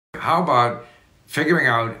How about figuring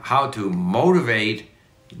out how to motivate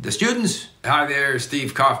the students? Hi there,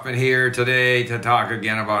 Steve Kaufman here today to talk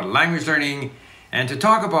again about language learning and to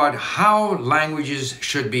talk about how languages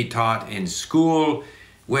should be taught in school,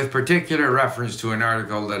 with particular reference to an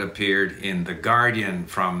article that appeared in The Guardian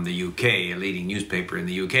from the UK, a leading newspaper in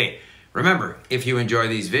the UK. Remember, if you enjoy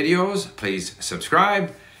these videos, please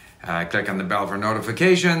subscribe, click on the bell for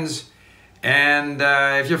notifications, and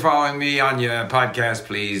if you're following me on your podcast,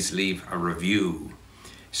 please leave a review.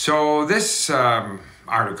 So this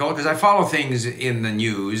article, because I follow things in the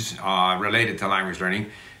news related to language learning,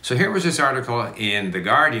 so here was this article in The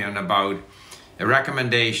Guardian about a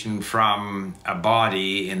recommendation from a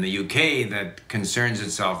body in the UK that concerns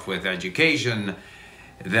itself with education,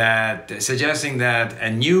 that suggesting that a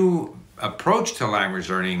new approach to language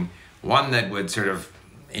learning, one that would sort of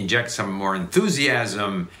inject some more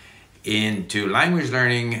enthusiasm into language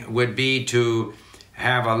learning, would be to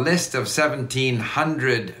have a list of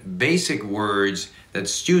 1,700 basic words that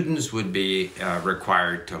students would be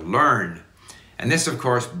required to learn. And this, of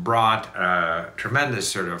course, brought a tremendous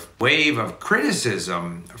sort of wave of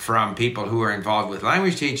criticism from people who are involved with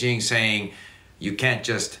language teaching, saying you can't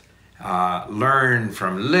just learn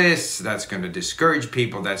from lists. That's going to discourage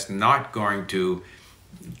people. That's not going to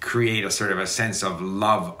create a sort of a sense of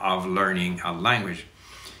love of learning a language.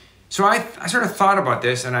 So I sort of thought about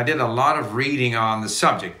this, and I did a lot of reading on the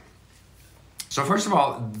subject. So first of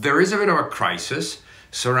all, there is a bit of a crisis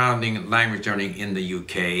surrounding language learning in the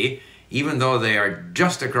UK, even though they are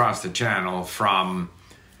just across the channel from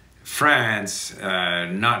France,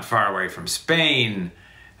 not far away from Spain,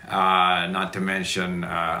 not to mention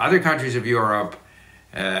other countries of Europe,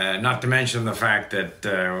 not to mention the fact that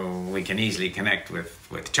we can easily connect with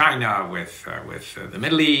China, with the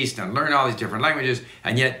Middle East, and learn all these different languages,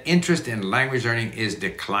 and yet interest in language learning is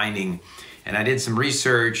declining. And I did some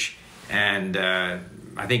research, and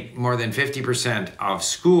I think more than 50% of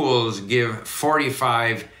schools give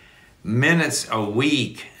 45 minutes a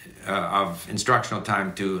week of instructional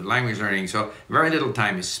time to language learning. So very little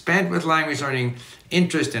time is spent with language learning.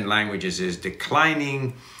 Interest in languages is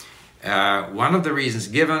declining. One of the reasons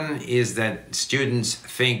given is that students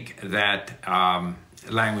think that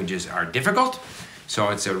languages are difficult. So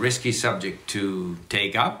it's a risky subject to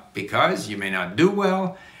take up because you may not do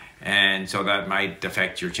well. And so that might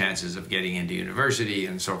affect your chances of getting into university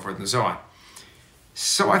and so forth and so on.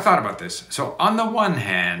 So I thought about this. So on the one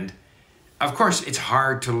hand, of course, it's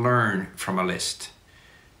hard to learn from a list.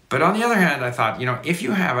 But on the other hand, I thought, if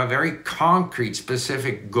you have a very concrete,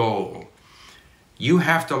 specific goal, you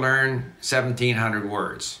have to learn 1,700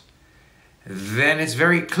 words, then it's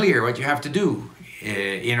very clear what you have to do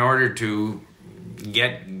in order to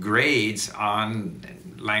get grades on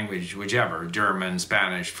language, whichever, German,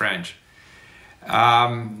 Spanish, French.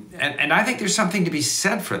 And I think there's something to be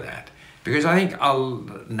said for that. Because I think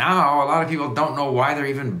now a lot of people don't know why they're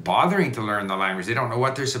even bothering to learn the language. They don't know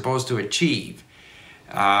what they're supposed to achieve.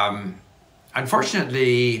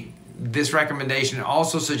 Unfortunately, this recommendation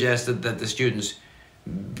also suggested that the students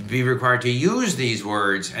be required to use these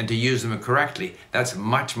words and to use them correctly. That's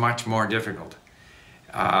much, much more difficult.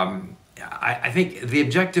 I think the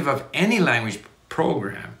objective of any language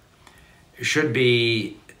program should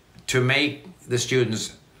be to make the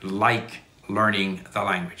students like learning the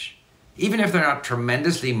language. Even if they're not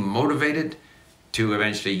tremendously motivated to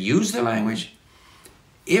eventually use the language,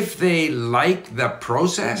 if they like the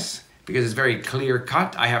process, because it's very clear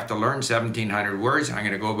cut, I have to learn 1,700 words, I'm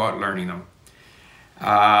going to go about learning them.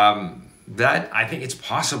 That, I think it's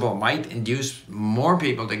possible, might induce more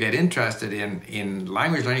people to get interested in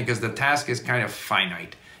language learning because the task is kind of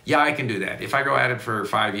finite. Yeah, I can do that. If I go at it for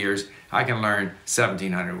 5 years, I can learn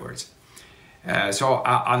 1,700 words. So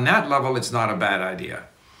on that level, it's not a bad idea.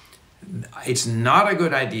 It's not a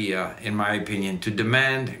good idea, in my opinion, to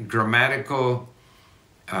demand grammatical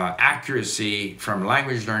accuracy from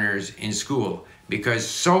language learners in school because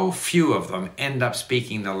so few of them end up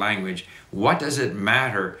speaking the language. What does it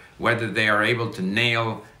matter whether they are able to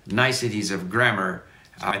nail niceties of grammar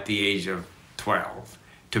at the age of 12?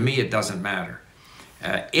 To me, it doesn't matter.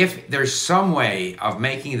 If there's some way of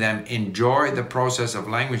making them enjoy the process of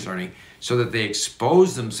language learning so that they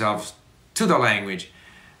expose themselves to the language,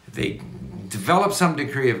 they develop some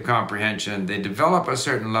degree of comprehension, they develop a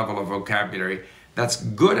certain level of vocabulary, that's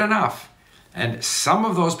good enough. And some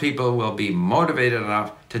of those people will be motivated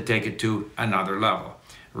enough to take it to another level.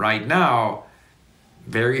 Right now,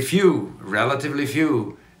 very few, relatively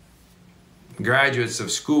few graduates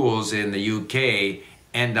of schools in the UK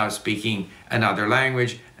end up speaking another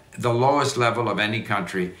language, the lowest level of any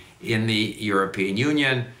country in the European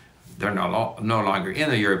Union. They're no longer in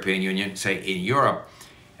the European Union, say in Europe.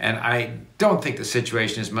 And I don't think the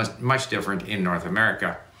situation is much different in North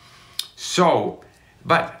America. So,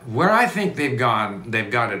 but where I think they've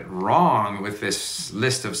got it wrong with this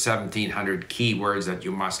list of 1,700 keywords that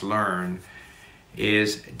you must learn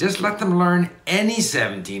is just let them learn any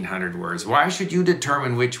 1,700 words. Why should you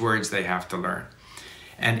determine which words they have to learn?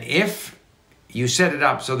 And if you set it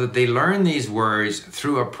up so that they learn these words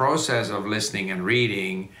through a process of listening and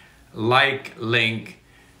reading, like LingQ,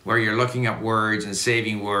 where you're looking up words and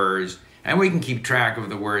saving words, and we can keep track of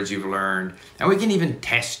the words you've learned, and we can even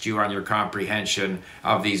test you on your comprehension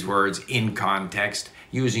of these words in context,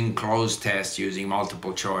 using closed tests, using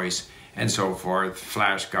multiple choice, and so forth,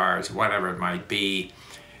 flashcards, whatever it might be.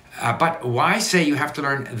 But why say you have to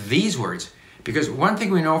learn these words? Because one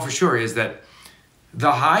thing we know for sure is that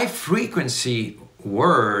the high frequency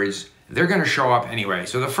words, they're going to show up anyway.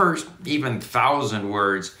 So the first even 1,000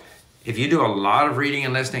 words, if you do a lot of reading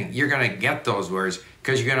and listening, you're going to get those words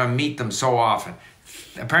because you're going to meet them so often.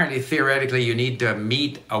 Apparently, theoretically, you need to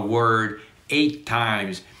meet a word 8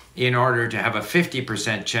 times in order to have a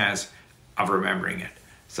 50% chance of remembering it.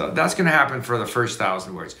 So that's going to happen for the first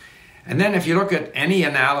 1,000 words. And then if you look at any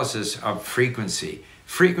analysis of frequency,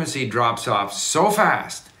 frequency drops off so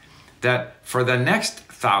fast that for the next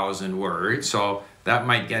 1,000 words, so that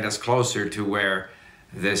might get us closer to where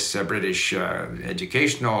this British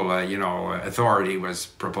educational authority was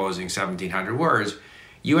proposing 1,700 words,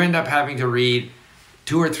 you end up having to read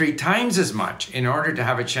 2 or 3 times as much in order to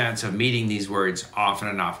have a chance of meeting these words often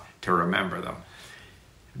enough to remember them.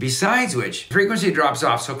 Besides which, frequency drops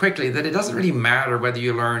off so quickly that it doesn't really matter whether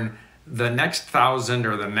you learn the next 1,000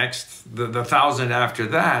 or the 1,000 after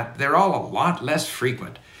that. They're all a lot less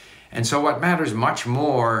frequent. And so what matters much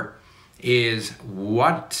more is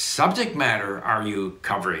what subject matter are you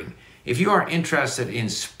covering. If you are interested in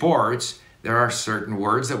sports, there are certain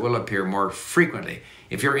words that will appear more frequently.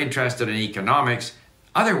 If you're interested in economics,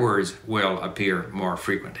 other words will appear more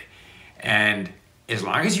frequently. And as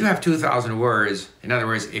long as you have 2,000 words, in other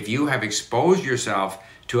words, if you have exposed yourself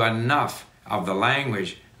to enough of the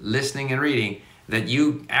language, listening and reading, that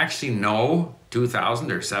you actually know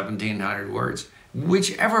 2,000 or 1,700 words,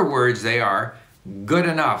 whichever words they are, good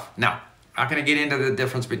enough. Now, I'm not going to get into the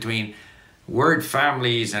difference between word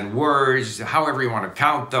families and words, however you want to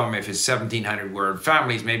count them. If it's 1,700 word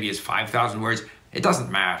families, maybe it's 5,000 words. It doesn't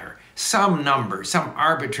matter. Some number, some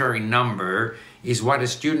arbitrary number is what a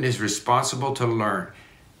student is responsible to learn.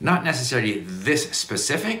 Not necessarily this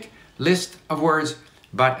specific list of words,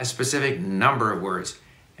 but a specific number of words.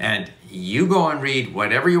 And you go and read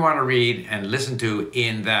whatever you want to read and listen to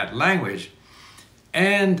in that language.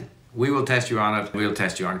 And we will test you on it. We'll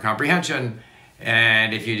test you on comprehension.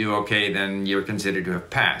 And if you do okay, then you're considered to have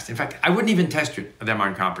passed. In fact, I wouldn't even test them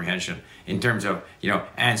on comprehension in terms of,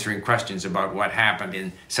 answering questions about what happened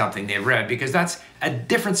in something they've read, because that's a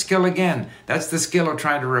different skill again. That's the skill of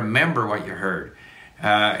trying to remember what you heard.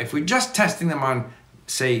 If we're just testing them on,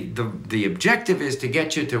 say, the objective is to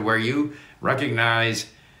get you to where you recognize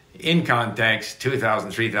in context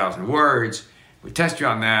 2,000, 3,000 words. We test you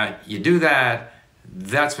on that. You do that.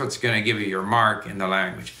 That's what's going to give you your mark in the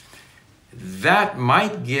language. That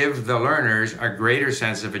might give the learners a greater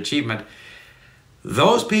sense of achievement.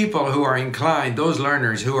 Those people who are inclined, those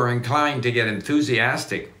learners who are inclined to get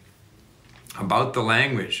enthusiastic about the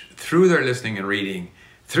language through their listening and reading,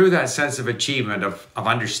 through that sense of achievement of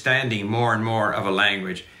understanding more and more of a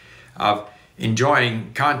language, of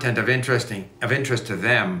enjoying content of interest to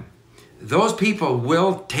them, those people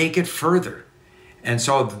will take it further. And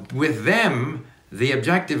so with them, the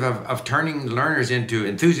objective of turning learners into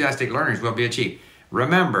enthusiastic learners will be achieved.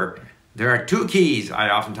 Remember, there are 2 keys. I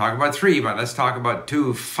often talk about 3, but let's talk about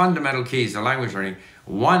 2 fundamental keys to language learning.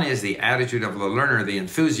 One is the attitude of the learner, the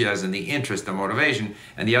enthusiasm, the interest, the motivation,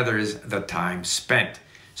 and the other is the time spent.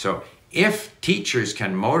 So if teachers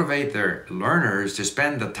can motivate their learners to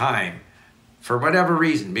spend the time for whatever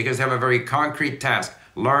reason, because they have a very concrete task,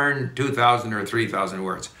 learn 2,000 or 3,000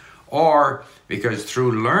 words, or because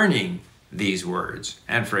through learning these words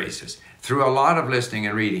and phrases, through a lot of listening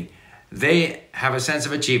and reading, they have a sense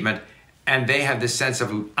of achievement and they have this sense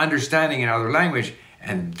of understanding another language,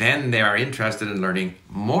 and then they are interested in learning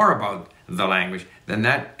more about the language, then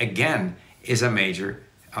that again is a major,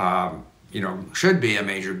 should be a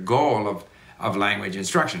major goal of language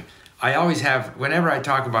instruction. I always have, whenever I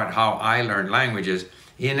talk about how I learn languages,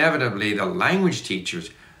 inevitably the language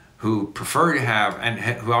teachers who prefer to have, and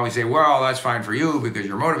who always say, well, that's fine for you because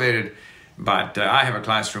you're motivated, but I have a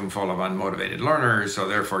classroom full of unmotivated learners, so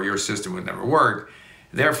therefore your system would never work.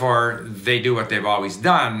 Therefore, they do what they've always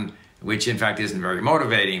done. which in fact isn't very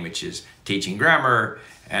motivating, which is teaching grammar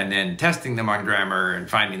and then testing them on grammar and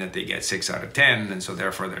finding that they get 6 out of 10, and so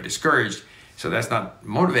therefore they're discouraged. So that's not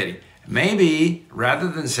motivating. Maybe rather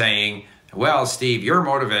than saying, well, Steve, you're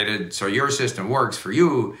motivated, so your system works for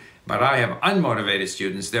you, but I have unmotivated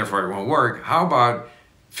students, therefore it won't work. How about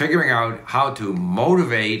figuring out how to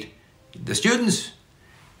motivate the students?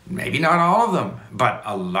 Maybe not all of them, but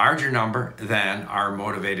a larger number than are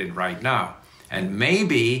motivated right now. And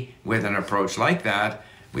maybe with an approach like that,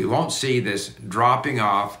 we won't see this dropping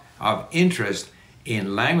off of interest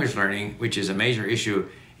in language learning, which is a major issue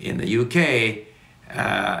in the UK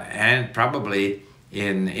and probably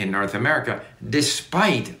in North America,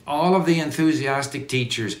 despite all of the enthusiastic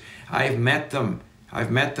teachers. I've met them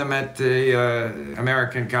at the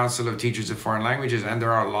American Council of Teachers of Foreign Languages, and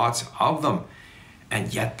there are lots of them.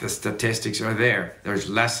 And yet the statistics are there. There's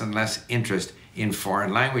less and less interest in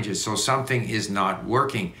foreign languages, so something is not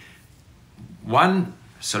working. One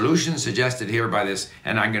solution suggested here by this,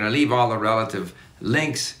 and I'm going to leave all the relative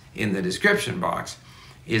links in the description box,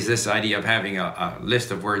 is this idea of having a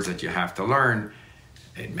list of words that you have to learn.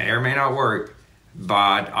 It may or may not work,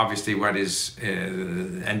 but obviously what is,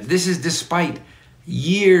 and this is despite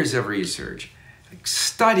years of research,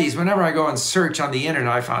 studies. Whenever I go and search on the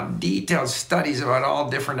internet, I found detailed studies about all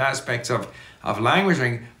different aspects of language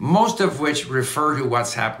learning, most of which refer to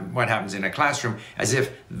what happens in a classroom as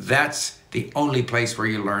if that's the only place where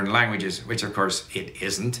you learn languages, which of course it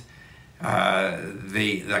isn't.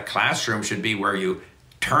 The classroom should be where you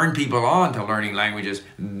turn people on to learning languages.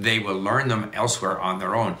 They will learn them elsewhere on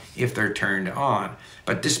their own if they're turned on.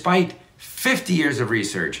 But despite 50 years of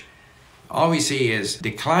research, all we see is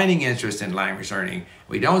declining interest in language learning.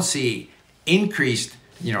 We don't see increased,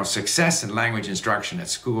 success in language instruction at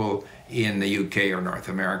school in the UK or North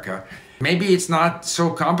America. Maybe it's not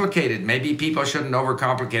so complicated. Maybe people shouldn't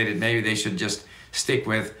overcomplicate it. Maybe they should just stick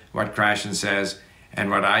with what Krashen says and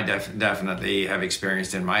what I definitely have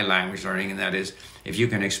experienced in my language learning, and that is, if you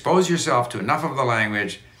can expose yourself to enough of the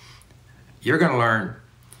language, you're going to learn.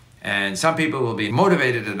 And some people will be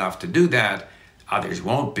motivated enough to do that, others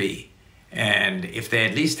won't be. And if they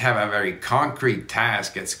at least have a very concrete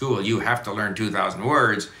task at school, you have to learn 2,000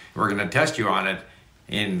 words, we're going to test you on it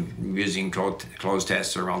in using closed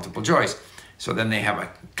tests or multiple choice. So then they have a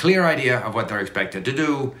clear idea of what they're expected to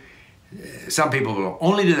do. Some people will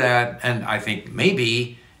only do that, and I think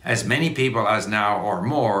maybe as many people as now or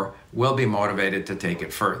more will be motivated to take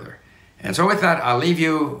it further. And so with that, I'll leave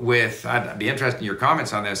you with, I'd be interested in your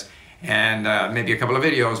comments on this, and maybe a couple of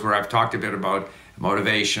videos where I've talked a bit about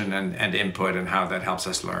motivation and input and how that helps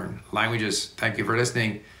us learn languages. Thank you for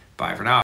listening. Bye for now.